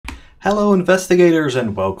Hello investigators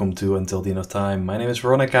and welcome to Until the End of Time. My name is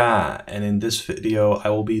Veronica and in this video I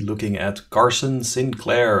will be looking at Carson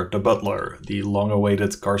Sinclair, the butler, the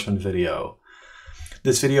long-awaited Carson video.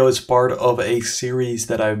 This video is part of a series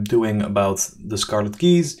that I'm doing about the Scarlet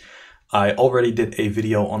Keys. I already did a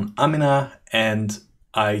video on Amina and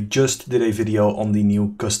I just did a video on the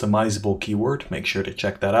new customizable keyword. Make sure to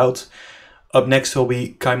check that out. Up next will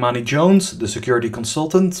be Kaimani Jones, the security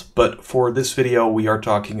consultant, but for this video we are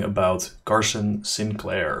talking about Carson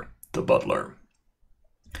Sinclair, the butler.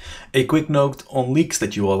 A quick note on leaks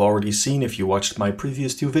that you have already seen if you watched my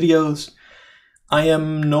previous two videos. I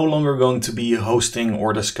am no longer going to be hosting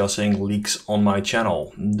or discussing leaks on my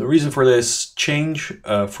channel. The reason for this change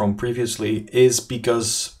from previously is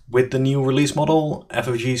because with the new release model,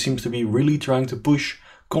 FFG seems to be really trying to push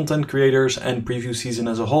content creators and preview season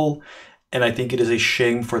as a whole. And I think it is a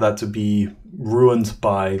shame for that to be ruined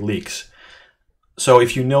by leaks. So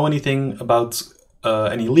if you know anything about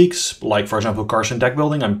any leaks, like for example Carson deck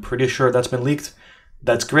building, I'm pretty sure that's been leaked.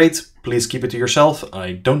 That's great. Please keep it to yourself.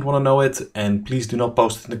 I don't want to know it. And please do not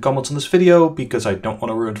post it in the comments on this video because I don't want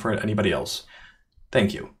to ruin it for anybody else.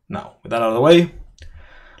 Thank you. Now, with that out of the way,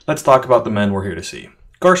 let's talk about the man we're here to see.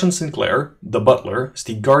 Carson Sinclair, the butler, is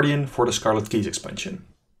the guardian for the Scarlet Keys expansion.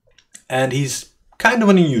 And he's kind of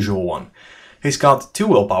an unusual one. He's got 2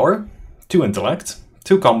 willpower, 2 intellect,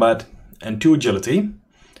 2 combat, and 2 agility,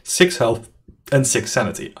 6 health, and 6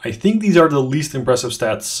 sanity. I think these are the least impressive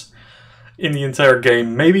stats in the entire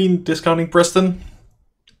game, maybe discounting Preston.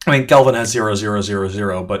 I mean, Calvin has 0, 0, 0,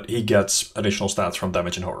 0, but he gets additional stats from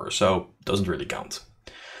damage and horror, so doesn't really count.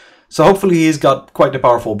 So hopefully he's got quite the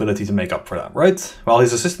powerful ability to make up for that, right? Well,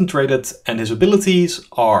 he's assistant rated, and his abilities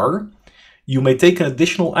are: you may take an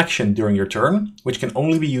additional action during your turn, which can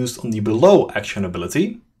only be used on the below action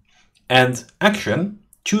ability. And action,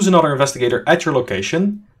 choose another investigator at your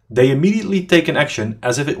location. They immediately take an action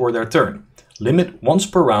as if it were their turn. Limit once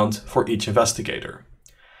per round for each investigator.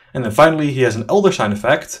 And then finally he has an Elder Sign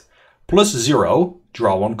effect, +0,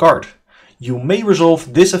 draw 1 card. You may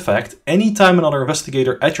resolve this effect anytime another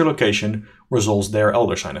investigator at your location resolves their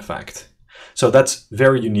Elder Sign effect. So that's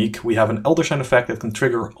very unique. We have an Elder Sign effect that can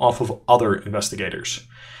trigger off of other investigators.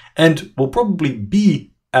 And will probably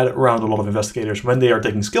be around a lot of investigators when they are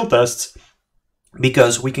taking skill tests,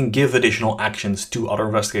 because we can give additional actions to other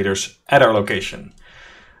investigators at our location.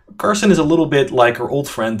 Carson is a little bit like our old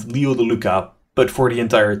friend Leo De Luca, but for the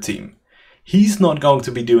entire team. He's not going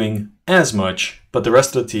to be doing as much, but the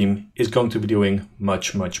rest of the team is going to be doing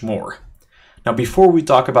much, much more. Now, before we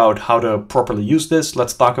talk about how to properly use this,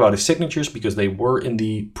 let's talk about his signatures because they were in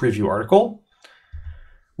the preview article.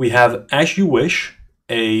 We have As You Wish,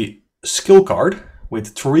 a skill card with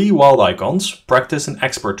 3 wild icons, practice and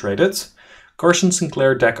expert traded, Carson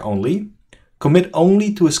Sinclair deck only, commit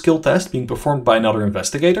only to a skill test being performed by another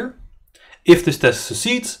investigator. If this test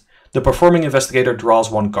succeeds, the performing investigator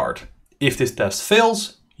draws 1 card. If this test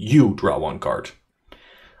fails, you draw 1 card.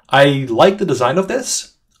 I like the design of this.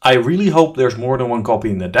 I really hope there's more than 1 copy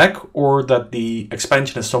in the deck, or that the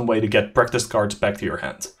expansion is some way to get practice cards back to your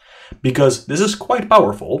hand. Because this is quite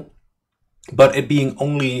powerful, but it being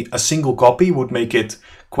only a single copy would make it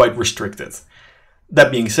quite restricted.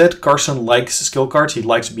 That being said, Carson likes skill cards. He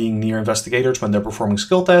likes being near investigators when they're performing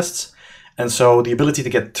skill tests. And so the ability to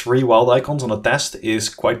get 3 wild icons on a test is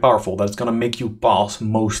quite powerful. That's going to make you pass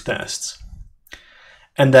most tests.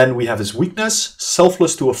 And then we have his weakness,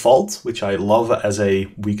 selfless to a fault, which I love as a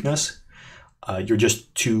weakness. You're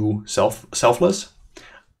just too selfless.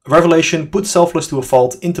 Revelation, put selfless to a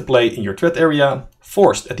fault into play in your threat area.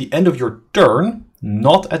 Forced, at the end of your turn,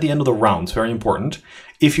 not at the end of the round, very important.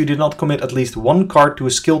 If you did not commit at least 1 card to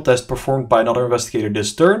a skill test performed by another investigator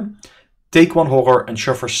this turn, take 1 horror and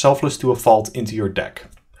shuffle selfless to a fault into your deck.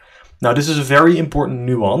 Now this is a very important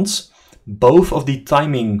nuance. Both of the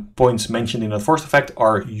timing points mentioned in the first effect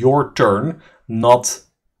are your turn, not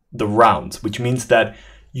the round, which means that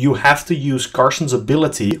you have to use Carson's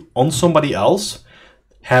ability on somebody else,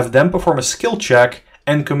 have them perform a skill check,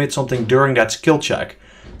 and commit something during that skill check.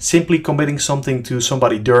 Simply committing something to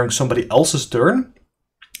somebody during somebody else's turn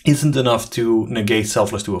isn't enough to negate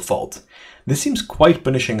selfless to a fault. This seems quite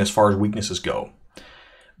punishing as far as weaknesses go,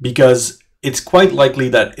 because it's quite likely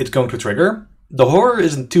that it's going to trigger. The horror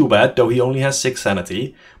isn't too bad, though he only has 6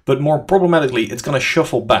 sanity, but more problematically, it's going to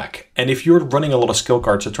shuffle back. And if you're running a lot of skill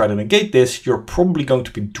cards to try to negate this, you're probably going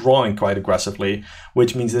to be drawing quite aggressively,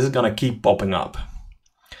 which means this is going to keep popping up.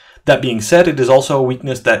 That being said, it is also a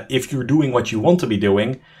weakness that if you're doing what you want to be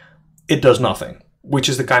doing, it does nothing, which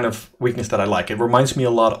is the kind of weakness that I like. It reminds me a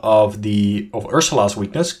lot of Ursula's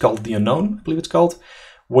weakness, called the Unknown, I believe it's called,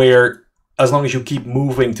 where as long as you keep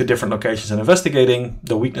moving to different locations and investigating,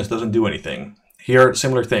 the weakness doesn't do anything. Here,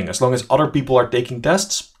 similar thing. As long as other people are taking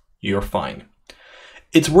tests, you're fine.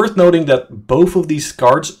 It's worth noting that both of these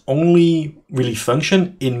cards only really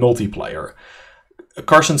function in multiplayer.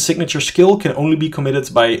 Carson's signature skill can only be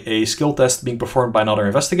committed by a skill test being performed by another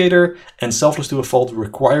investigator, and Selfless to a Fault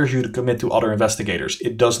requires you to commit to other investigators.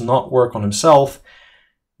 It does not work on himself,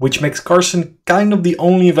 which makes Carson kind of the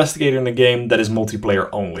only investigator in the game that is multiplayer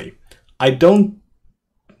only.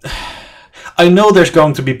 I know there's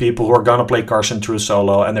going to be people who are going to play Carson through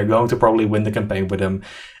solo, and they're going to probably win the campaign with him,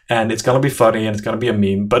 and it's going to be funny, and it's going to be a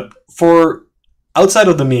meme, but for outside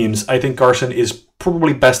of the memes, I think Carson is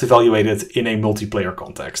probably best evaluated in a multiplayer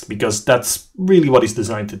context, because that's really what he's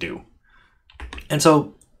designed to do. And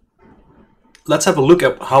so, let's have a look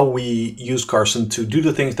at how we use Carson to do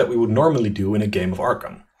the things that we would normally do in a game of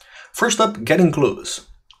Arkham. First up, getting clues.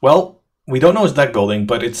 Well, we don't know his deck building,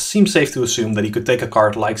 but it seems safe to assume that he could take a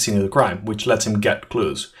card like Scene of the Crime, which lets him get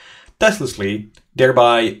clues, testlessly,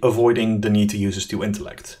 thereby avoiding the need to use his 2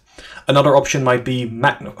 intellect. Another option might be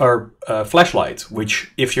Flashlight,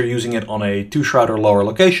 which, if you're using it on a 2-shroud or lower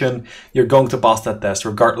location, you're going to pass that test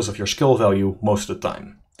regardless of your skill value most of the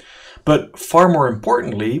time. But far more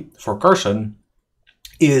importantly, for Carson,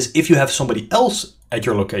 is if you have somebody else at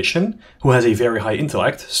your location who has a very high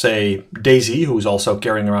intellect, say Daisy, who's also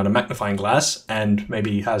carrying around a magnifying glass and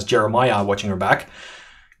maybe has Jeremiah watching her back,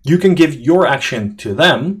 you can give your action to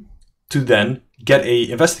them to then get a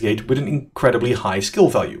investigate with an incredibly high skill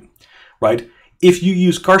value, right? If you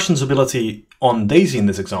use Carson's ability on Daisy in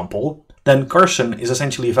this example, then Carson is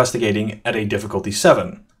essentially investigating at a difficulty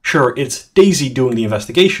 7. Sure, it's Daisy doing the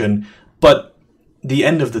investigation, but the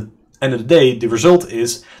end of the day, the result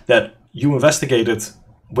is that you investigated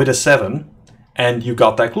with a 7 and you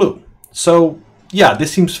got that clue. So yeah,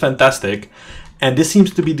 this seems fantastic. And this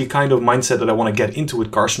seems to be the kind of mindset that I want to get into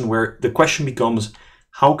with Carson, where the question becomes,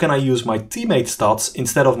 how can I use my teammates' stats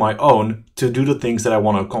instead of my own to do the things that I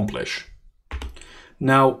want to accomplish?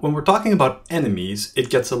 Now, when we're talking about enemies, it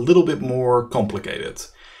gets a little bit more complicated.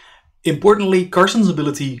 Importantly, Carson's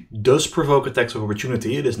ability does provoke attacks of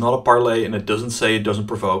opportunity. It is not a parlay, and it doesn't say it doesn't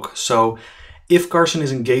provoke. So if Carson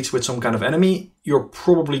is engaged with some kind of enemy, you're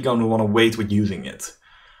probably going to want to wait with using it.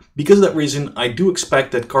 Because of that reason, I do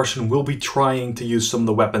expect that Carson will be trying to use some of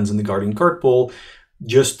the weapons in the Guardian card pool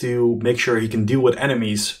just to make sure he can deal with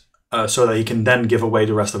enemies so that he can then give away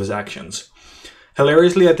the rest of his actions.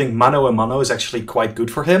 Hilariously, I think Mano a Mano is actually quite good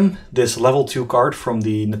for him. This level 2 card from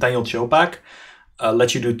the Nathaniel Cho pack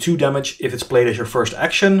lets you do 2 damage if it's played as your first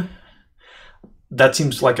action. That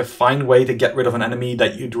seems like a fine way to get rid of an enemy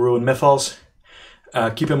that you drew in Mythos.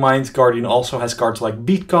 Keep in mind, Guardian also has cards like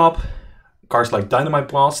Beat Cop, cards like Dynamite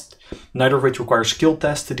Blast, neither of which require skill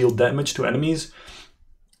tests to deal damage to enemies.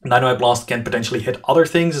 Dynamite Blast can potentially hit other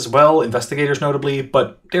things as well, investigators notably,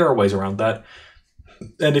 but there are ways around that.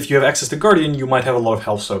 And if you have access to Guardian, you might have a lot of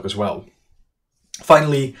health soak as well.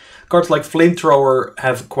 Finally, cards like Flamethrower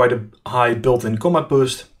have quite a high built-in combat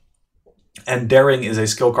boost, and Daring is a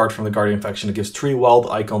skill card from the Guardian faction that gives 3 wild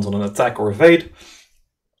icons on an attack or evade,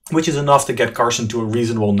 which is enough to get Carson to a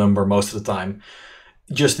reasonable number most of the time,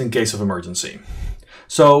 just in case of emergency.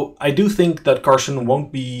 So I do think that Carson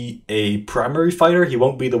won't be a primary fighter. He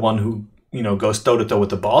won't be the one who, goes toe-to-toe with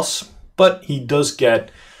the boss, but he does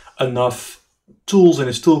get enough tools in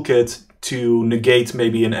his toolkit to negate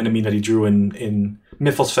maybe an enemy that he drew in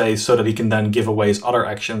Mythos phase so that he can then give away his other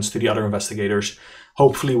actions to the other investigators.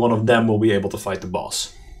 Hopefully one of them will be able to fight the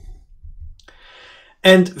boss.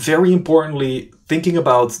 And very importantly, thinking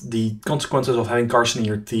about the consequences of having Carson in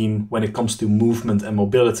your team when it comes to movement and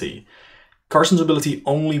mobility. Carson's ability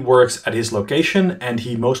only works at his location, and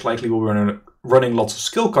he most likely will be running lots of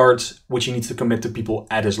skill cards, which he needs to commit to people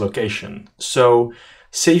at his location. So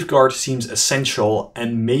Safeguard seems essential,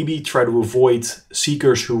 and maybe try to avoid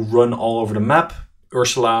Seekers who run all over the map,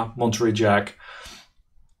 Ursula, Monterey Jack,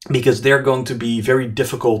 because they're going to be very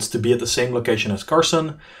difficult to be at the same location as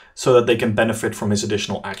Carson, so that they can benefit from his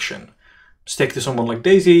additional action. Stick to someone like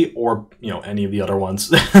Daisy, or any of the other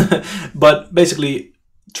ones. But basically,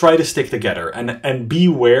 try to stick together, and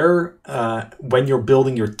beware when you're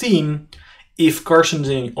building your team. If Carson's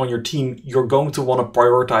on your team, you're going to want to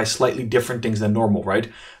prioritize slightly different things than normal, right?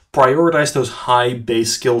 Prioritize those high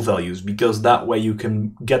base skill values, because that way you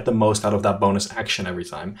can get the most out of that bonus action every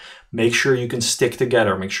time. Make sure you can stick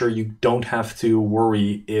together. Make sure you don't have to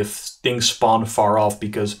worry if things spawn far off,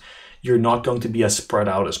 because you're not going to be as spread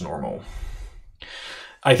out as normal.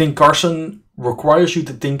 I think Carson requires you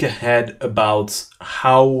to think ahead about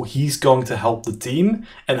how he's going to help the team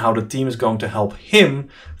and how the team is going to help him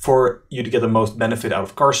for you to get the most benefit out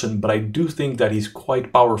of Carson, but I do think that he's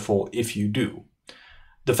quite powerful if you do.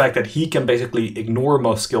 The fact that he can basically ignore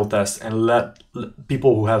most skill tests and let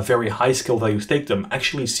people who have very high skill values take them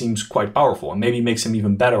actually seems quite powerful and maybe makes him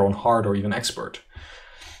even better on hard or even expert.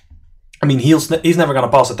 I mean, he's never going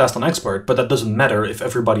to pass a test on expert, but that doesn't matter if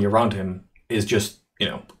everybody around him is just,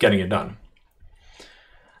 getting it done.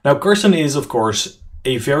 Now, Carson is, of course,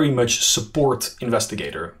 a very much support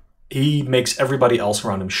investigator. He makes everybody else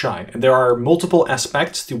around him shine. And there are multiple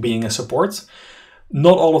aspects to being a support.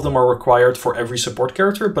 Not all of them are required for every support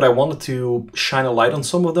character, but I wanted to shine a light on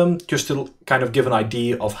some of them just to kind of give an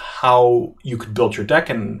idea of how you could build your deck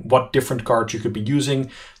and what different cards you could be using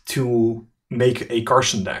to make a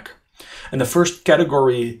Carson deck. And the first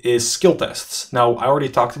category is skill tests. Now, I already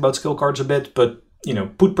talked about skill cards a bit, but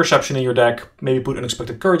put perception in your deck, maybe put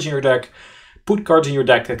unexpected courage in your deck, put cards in your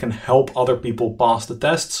deck that can help other people pass the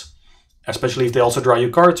tests, especially if they also draw you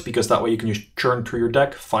cards, because that way you can just churn through your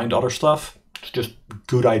deck, find other stuff. It's just a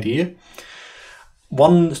good idea.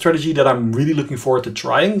 One strategy that I'm really looking forward to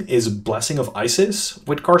trying is Blessing of Isis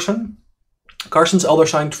with Carson. Carson's Elder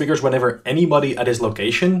Sign triggers whenever anybody at his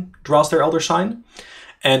location draws their Elder Sign.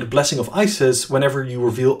 And Blessing of Isis, whenever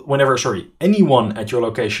anyone at your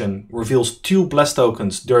location reveals 2 bless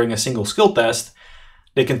tokens during a single skill test,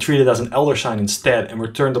 they can treat it as an Elder Sign instead and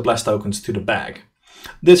return the bless tokens to the bag.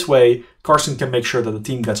 This way, Carson can make sure that the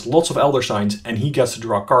team gets lots of Elder Signs and he gets to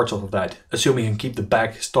draw cards off of that, assuming he can keep the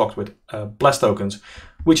bag stocked with bless tokens,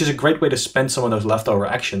 which is a great way to spend some of those leftover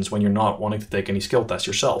actions when you're not wanting to take any skill tests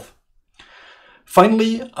yourself.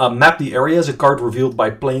 Finally, Map the Area is a card revealed by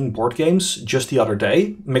Playing Board Games just the other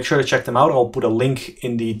day. Make sure to check them out. I'll put a link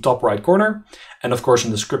in the top right corner and of course in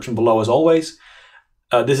the description below as always.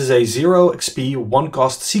 This is a 0 XP 1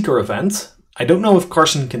 cost Seeker event. I don't know if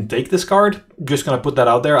Carson can take this card. I'm just going to put that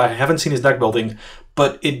out there. I haven't seen his deck building,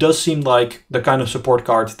 but it does seem like the kind of support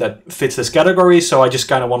card that fits this category, so I just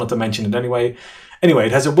kind of wanted to mention it anyway. Anyway,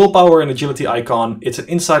 it has a willpower and agility icon. It's an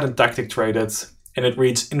insight and tactic traded, and it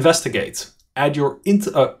reads Investigate. Add your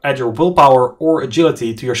willpower or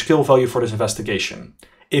agility to your skill value for this investigation.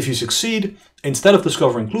 If you succeed, instead of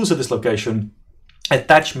discovering clues at this location,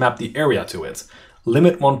 attach Map the Area to it.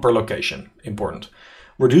 Limit 1 per location. Important.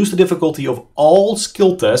 Reduce the difficulty of all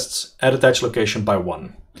skill tests at attached location by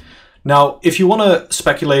 1. Now, if you want to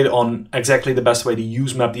speculate on exactly the best way to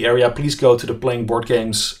use Map the Area, please go to the Playing Board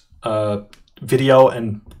Games video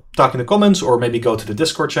and talk in the comments, or maybe go to the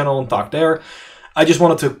Discord channel and talk there. I just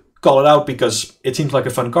wanted to call it out because it seems like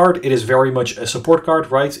a fun card. It is very much a support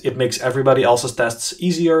card, right? It makes everybody else's tests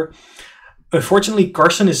easier. Unfortunately,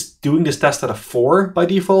 Carson is doing this test at a 4 by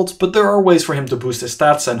default, but there are ways for him to boost his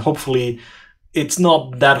stats, and hopefully it's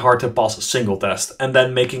not that hard to pass a single test. And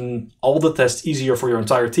then making all the tests easier for your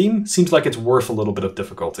entire team seems like it's worth a little bit of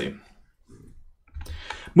difficulty.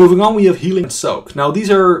 Moving on, we have Healing and Soak. Now,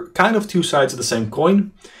 these are kind of 2 sides of the same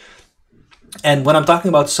coin. And when I'm talking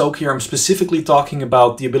about soak here, I'm specifically talking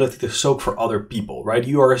about the ability to soak for other people, right?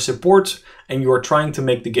 You are a support and you are trying to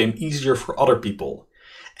make the game easier for other people.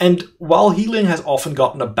 And while healing has often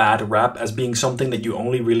gotten a bad rap as being something that you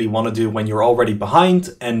only really want to do when you're already behind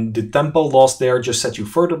and the tempo loss there just sets you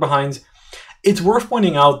further behind, it's worth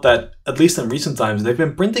pointing out that, at least in recent times, they've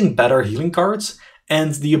been printing better healing cards,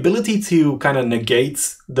 and the ability to kind of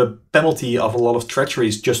negate the penalty of a lot of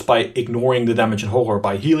treacheries just by ignoring the damage and horror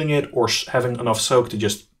by healing it or having enough soak to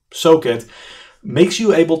just soak it makes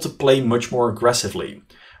you able to play much more aggressively,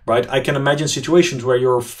 right? I can imagine situations where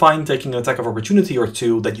you're fine taking an attack of opportunity or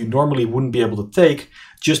 2 that you normally wouldn't be able to take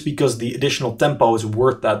just because the additional tempo is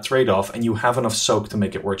worth that trade-off and you have enough soak to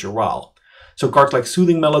make it worth your while. So cards like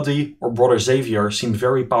Soothing Melody or Brother Xavier seem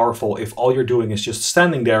very powerful if all you're doing is just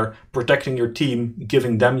standing there, protecting your team,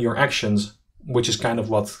 giving them your actions, which is kind of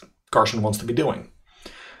what Carson wants to be doing.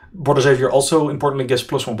 Brother Xavier also importantly gives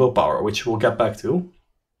 +1 willpower, which we'll get back to.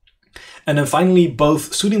 And then finally,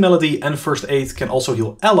 both Soothing Melody and First Aid can also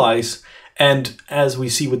heal allies, and as we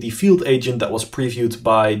see with the Field Agent that was previewed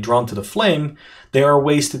by Drawn to the Flame, there are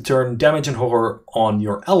ways to turn damage and horror on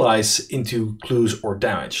your allies into clues or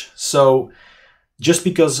damage. So just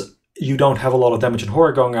because you don't have a lot of damage and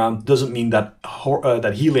horror going on doesn't mean that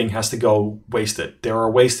that healing has to go wasted. There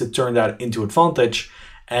are ways to turn that into advantage,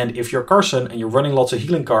 and if you're Carson and you're running lots of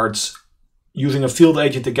healing cards, using a Field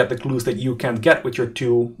Agent to get the clues that you can't get with your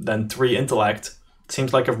 2, then 3 intellect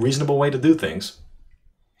seems like a reasonable way to do things.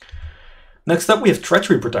 Next up, we have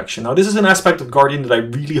Treachery Protection. Now, this is an aspect of Guardian that I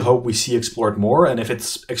really hope we see explored more, and if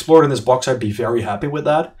it's explored in this box, I'd be very happy with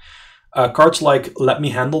that. Cards like Let Me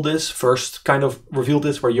Handle This first kind of revealed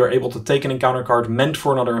this, where you're able to take an encounter card meant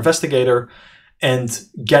for another investigator and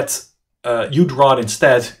get, you draw it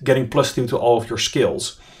instead, getting +2 to all of your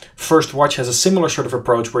skills. First Watch has a similar sort of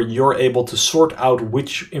approach where you're able to sort out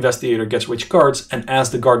which investigator gets which cards, and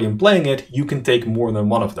as the Guardian playing it, you can take more than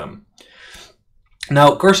one of them.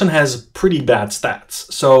 Now, Carson has pretty bad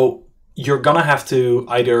stats, so you're gonna have to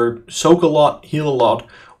either soak a lot, heal a lot,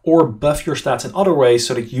 or buff your stats in other ways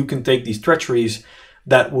so that you can take these treacheries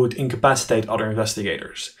that would incapacitate other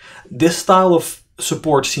investigators. This style of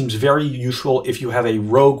support seems very useful if you have a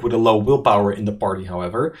rogue with a low willpower in the party,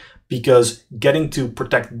 however, because getting to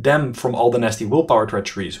protect them from all the nasty willpower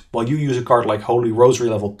treacheries, while you use a card like Holy Rosary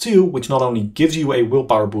level 2, which not only gives you a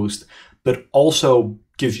willpower boost, but also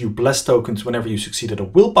gives you bless tokens whenever you succeed at a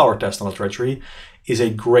willpower test on a treachery, is a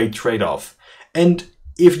great trade-off. And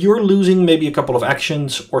if you're losing maybe a couple of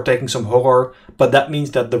actions or taking some horror, but that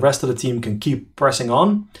means that the rest of the team can keep pressing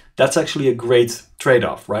on, that's actually a great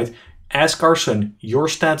trade-off, right? As Carson, your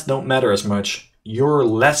stats don't matter as much, you're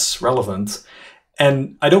less relevant.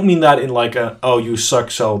 And I don't mean that in like a, oh, you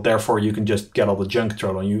suck, so therefore you can just get all the junk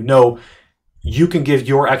thrown on you. No, you can give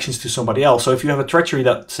your actions to somebody else. So if you have a treachery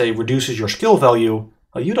that, say, reduces your skill value,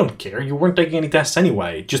 well, you don't care, you weren't taking any tests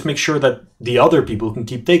anyway. Just make sure that the other people can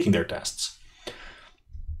keep taking their tests.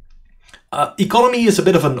 Economy is a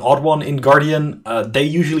bit of an odd one in Guardian. They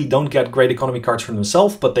usually don't get great economy cards for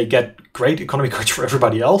themselves, but they get great economy cards for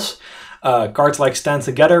everybody else. Cards like Stand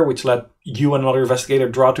Together, which let you and another investigator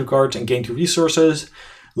draw 2 cards and gain 2 resources.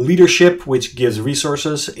 Leadership, which gives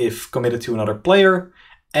resources if committed to another player.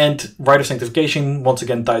 And Rite of Sanctification, once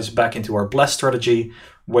again, ties back into our Bless strategy,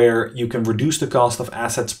 where you can reduce the cost of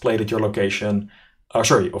assets played at your location,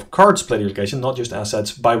 of cards played at your location, not just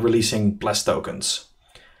assets, by releasing Bless tokens.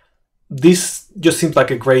 This just seems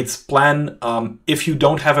like a great plan. If you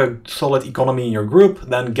don't have a solid economy in your group,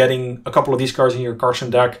 then getting a couple of these cards in your Carson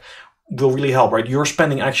deck will really help, right? You're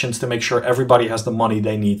spending actions to make sure everybody has the money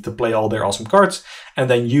they need to play all their awesome cards, and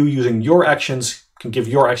then you, using your actions, can give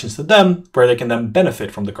your actions to them, where they can then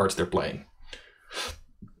benefit from the cards they're playing.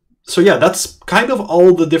 So yeah, that's kind of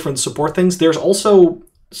all the different support things. There's also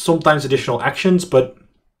sometimes additional actions, but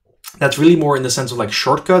that's really more in the sense of like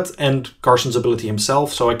shortcut and Carson's ability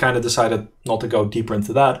himself, so I kind of decided not to go deeper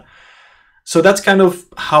into that. So that's kind of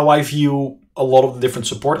how I view a lot of the different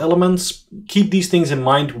support elements. Keep these things in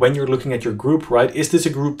mind when you're looking at your group, right? Is this a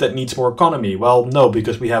group that needs more economy? Well, no,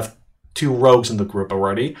 because we have 2 rogues in the group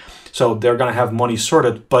already, so they're going to have money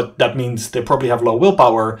sorted, but that means they probably have low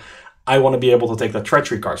willpower. I want to be able to take the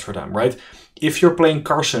treachery cards for them, right? If you're playing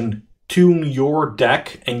Carson, tune your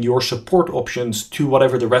deck and your support options to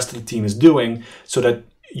whatever the rest of the team is doing so that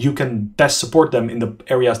you can best support them in the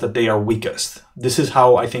areas that they are weakest. This is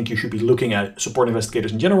how I think you should be looking at support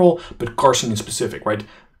investigators in general, but Carson in specific, right?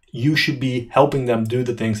 You should be helping them do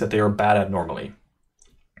the things that they are bad at normally,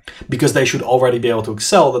 because they should already be able to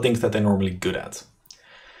excel the things that they're normally good at.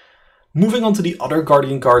 Moving on to the other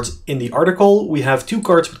Guardian cards in the article, we have 2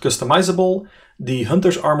 cards with customizable, the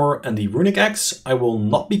Hunter's Armor and the Runic Axe. I will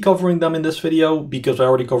not be covering them in this video because I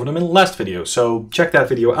already covered them in the last video, so check that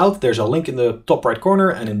video out. There's a link in the top right corner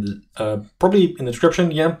and in the, probably in the description,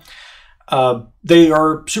 yeah. They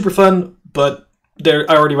are super fun, but I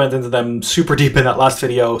already went into them super deep in that last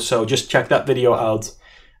video, so just check that video out.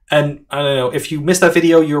 And I don't know, if you missed that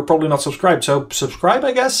video, you're probably not subscribed, so subscribe,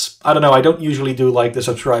 I guess? I don't know, I don't usually do like the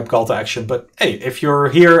subscribe call to action, but hey, if you're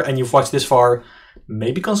here and you've watched this far,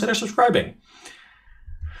 maybe consider subscribing.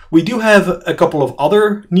 We do have a couple of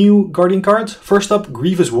other new Guardian cards. First up,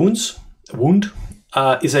 Grievous Wound is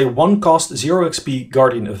a 1-cost 0 XP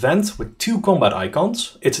Guardian event with 2 combat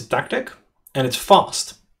icons. It's a tactic, and it's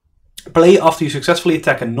fast. Play after you successfully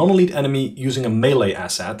attack a non-elite enemy using a melee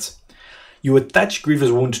asset. You attach Grievous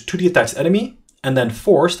Wound to the attached enemy, and then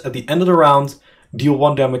forced, at the end of the round, deal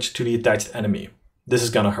 1 damage to the attached enemy. This is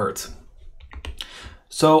gonna hurt.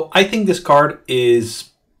 So I think this card is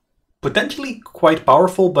potentially quite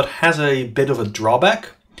powerful, but has a bit of a drawback.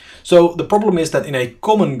 So the problem is that in a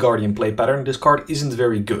common Guardian play pattern, this card isn't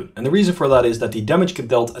very good. And the reason for that is that the damage get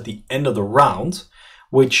dealt at the end of the round,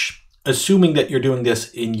 which, assuming that you're doing this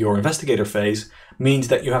in your investigator phase, means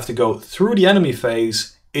that you have to go through the enemy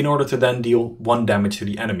phase in order to then deal 1 damage to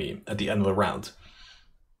the enemy at the end of the round.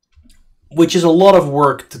 Which is a lot of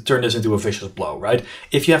work to turn this into a vicious blow, right?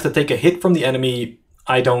 If you have to take a hit from the enemy,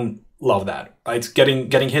 I don't love that, right? Getting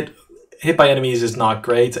hit by enemies is not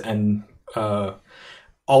great, and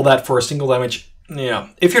all that for a single damage, yeah.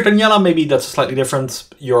 If you're Daniela, maybe that's slightly different.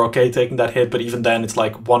 You're okay taking that hit, but even then it's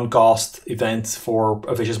like 1-cost event for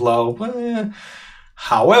a vicious blow.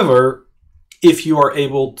 However, if you are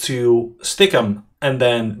able to stick them and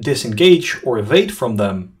then disengage or evade from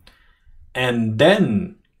them, and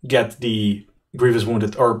then get the Grievous Wound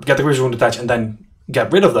attached and then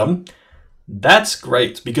get rid of them, that's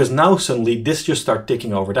great, because now suddenly this just starts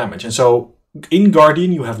ticking over damage. And so in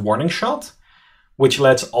Guardian you have Warning Shot, which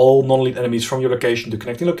lets all non-elite enemies from your location to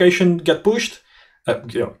connecting location get pushed.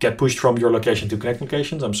 Get pushed from your location to connecting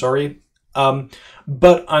locations, I'm sorry.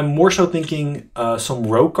 But I'm more so thinking some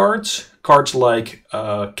rogue cards like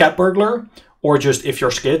Cat Burglar, or just if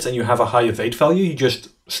you're Skids and you have a high evade value, you just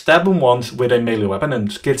stab them once with a melee weapon,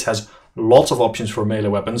 and Skids has lots of options for melee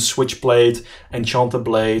weapons. Switchblade, Enchanted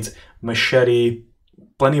Blade, Machete,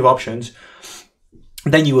 plenty of options.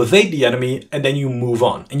 Then you evade the enemy and then you move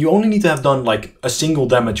on. And you only need to have done like a single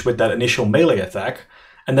damage with that initial melee attack,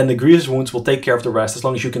 and then the Grievous Wounds will take care of the rest. As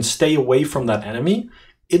long as you can stay away from that enemy,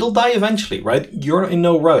 it'll die eventually, right? You're in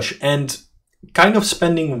no rush. And kind of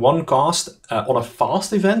spending one cost on a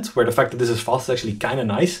fast event, where the fact that this is fast is actually kind of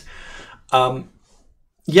nice.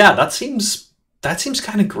 Yeah, that seems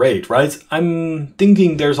kind of great, right? I'm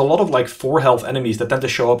thinking there's a lot of like 4 health enemies that tend to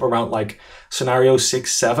show up around like scenario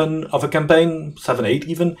 6, 7 of a campaign, 7, 8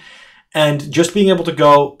 even. And just being able to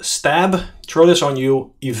go stab, throw this on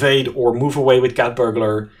you, evade or move away with Cat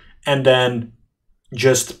Burglar, and then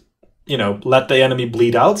just, you know, let the enemy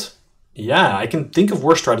bleed out. Yeah, I can think of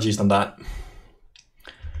worse strategies than that.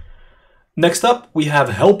 Next up, we have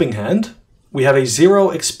Helping Hand. We have a 0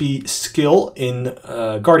 XP skill in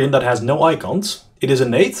Guardian that has no icons. It is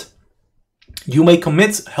innate. You may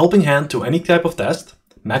commit Helping Hand to any type of test,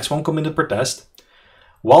 max 1 committed per test.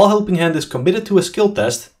 While Helping Hand is committed to a skill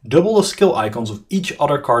test, double the skill icons of each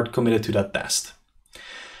other card committed to that test.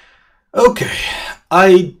 Okay,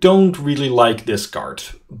 I don't really like this card,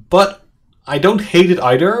 but I don't hate it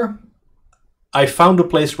either. I found a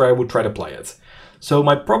place where I would try to play it. So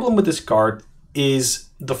my problem with this card is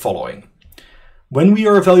the following. When we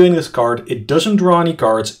are evaluating this card, it doesn't draw any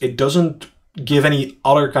cards, it doesn't give any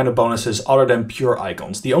other kind of bonuses other than pure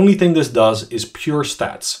icons. The only thing this does is pure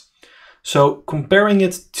stats. So comparing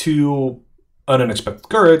it to an Unexpected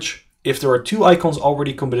Courage, if there are 2 icons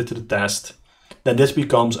already committed to the test, then this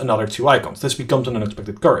becomes another 2 icons. This becomes an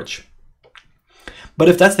Unexpected Courage. But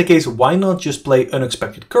if that's the case, why not just play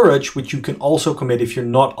Unexpected Courage, which you can also commit if you're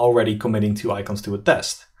not already committing 2 icons to a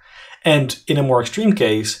test. And in a more extreme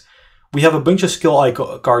case, we have a bunch of skill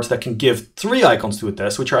cards that can give 3 icons to a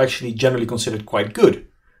test, which are actually generally considered quite good.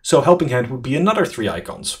 So Helping Hand would be another 3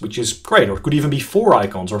 icons, which is great, or it could even be 4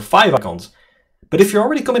 icons or 5 icons. But if you're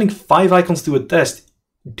already committing 5 icons to a test,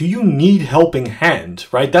 do you need Helping Hand,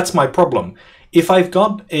 right? That's my problem. If I've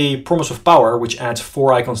got a Promise of Power, which adds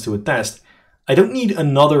 4 icons to a test, I don't need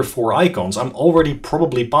another 4 icons. I'm already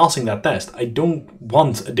probably passing that test. I don't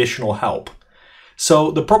want additional help.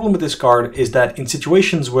 So the problem with this card is that in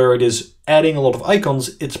situations where it is adding a lot of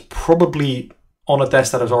icons, it's probably on a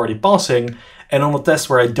test that is already passing, and on a test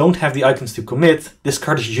where I don't have the icons to commit, this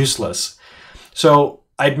card is useless. So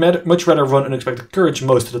I'd much rather run Unexpected Courage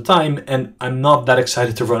most of the time, and I'm not that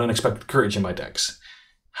excited to run Unexpected Courage in my decks.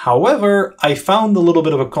 However, I found a little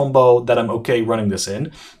bit of a combo that I'm okay running this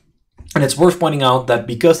in, and it's worth pointing out that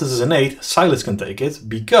because this is innate, Silas can take it,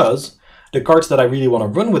 because the cards that I really want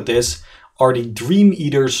to run with this are the Dream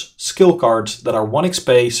Eaters skill cards that are 1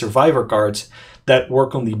 XP survivor cards that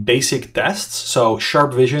work on the basic tests. So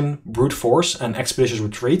Sharp Vision, Brute Force, and Expeditious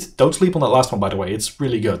Retreat. Don't sleep on that last one, by the way. It's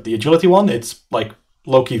really good. The agility one, it's like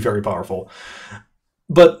low-key very powerful.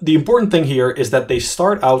 But the important thing here is that they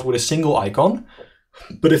start out with a single icon,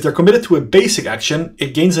 but if they're committed to a basic action,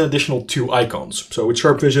 it gains an additional 2 icons. So with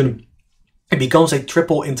Sharp Vision, it becomes a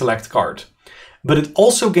triple intellect card. But it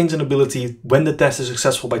also gains an ability when the test is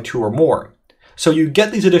successful by 2 or more. So you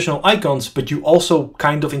get these additional icons, but you also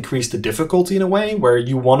kind of increase the difficulty in a way where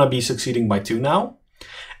you want to be succeeding by 2 now.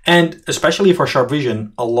 And especially for Sharp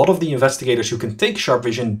Vision, a lot of the investigators who can take Sharp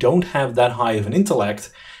Vision don't have that high of an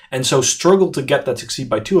intellect, and so struggle to get that succeed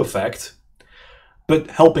by 2 effect. But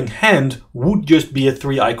Helping Hand would just be a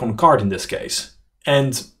 3 icon card in this case.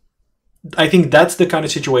 And I think that's the kind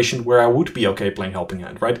of situation where I would be okay playing Helping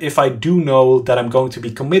Hand, right? If I do know that I'm going to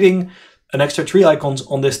be committing an extra 3 icons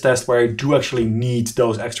on this test where I do actually need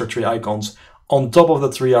those extra 3 icons on top of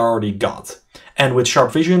the 3 I already got. And with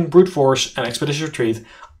Sharp Vision, Brute Force, and Expeditious Retreat,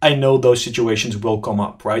 I know those situations will come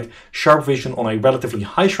up, right? Sharp Vision on a relatively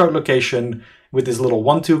high shroud location with this little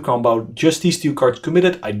 1-2 combo, just these 2 cards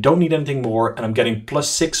committed, I don't need anything more, and I'm getting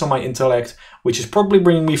 +6 on my intellect, which is probably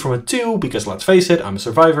bringing me from a 2, because let's face it, I'm a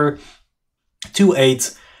survivor, to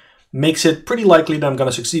 8, makes it pretty likely that I'm going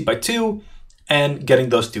to succeed by 2, and getting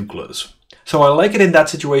those 2 clues. So I like it in that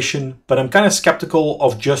situation, but I'm kind of skeptical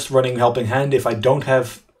of just running Helping Hand if I don't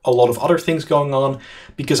have a lot of other things going on,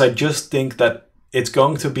 because I just think that it's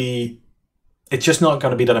just not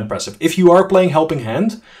going to be that impressive. If you are playing Helping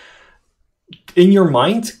Hand, in your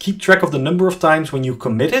mind, keep track of the number of times when you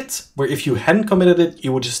commit it, where if you hadn't committed it,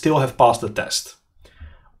 you would just still have passed the test.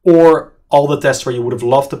 Or all the tests where you would have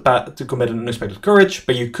loved to commit an Unexpected Courage,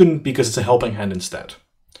 but you couldn't because it's a Helping Hand instead.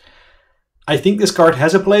 I think this card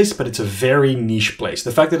has a place, but it's a very niche place.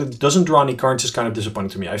 The fact that it doesn't draw any cards is kind of disappointing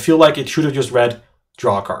to me. I feel like it should have just read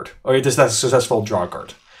draw a card, or it is that successful draw a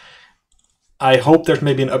card. I hope there's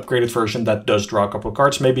maybe an upgraded version that does draw a couple of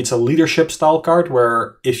cards. Maybe it's a leadership style card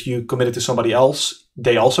where if you commit it to somebody else,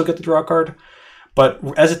 they also get to draw a card. But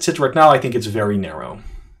as it sits right now, I think it's very narrow.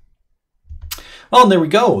 Well, there we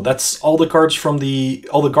go. That's all the cards from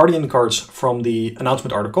all the Guardian cards from the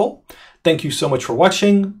announcement article. Thank you so much for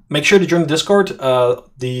watching. Make sure to join the Discord.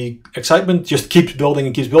 The excitement just keeps building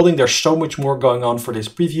and keeps building. There's so much more going on for this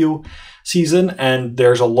preview season, and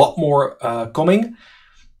there's a lot more coming.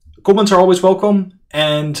 Comments are always welcome,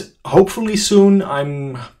 and hopefully soon,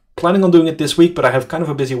 I'm planning on doing it this week, but I have kind of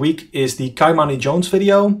a busy week, is the Kaimani Jones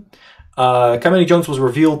video. Kaimani Jones was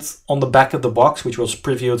revealed on the back of the box, which was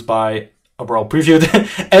previewed by,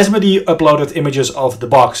 Asmodee uploaded images of the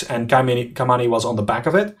box, and Kaimani was on the back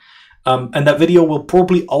of it. And that video will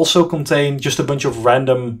probably also contain just a bunch of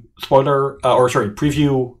random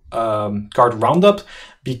preview card roundup,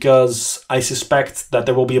 because I suspect that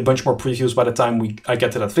there will be a bunch more previews by the time I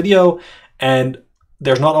get to that video, and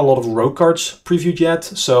there's not a lot of rogue cards previewed yet,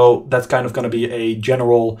 so that's kind of going to be a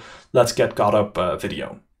general let's get caught up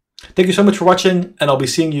video. Thank you so much for watching, and I'll be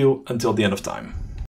seeing you until the end of time.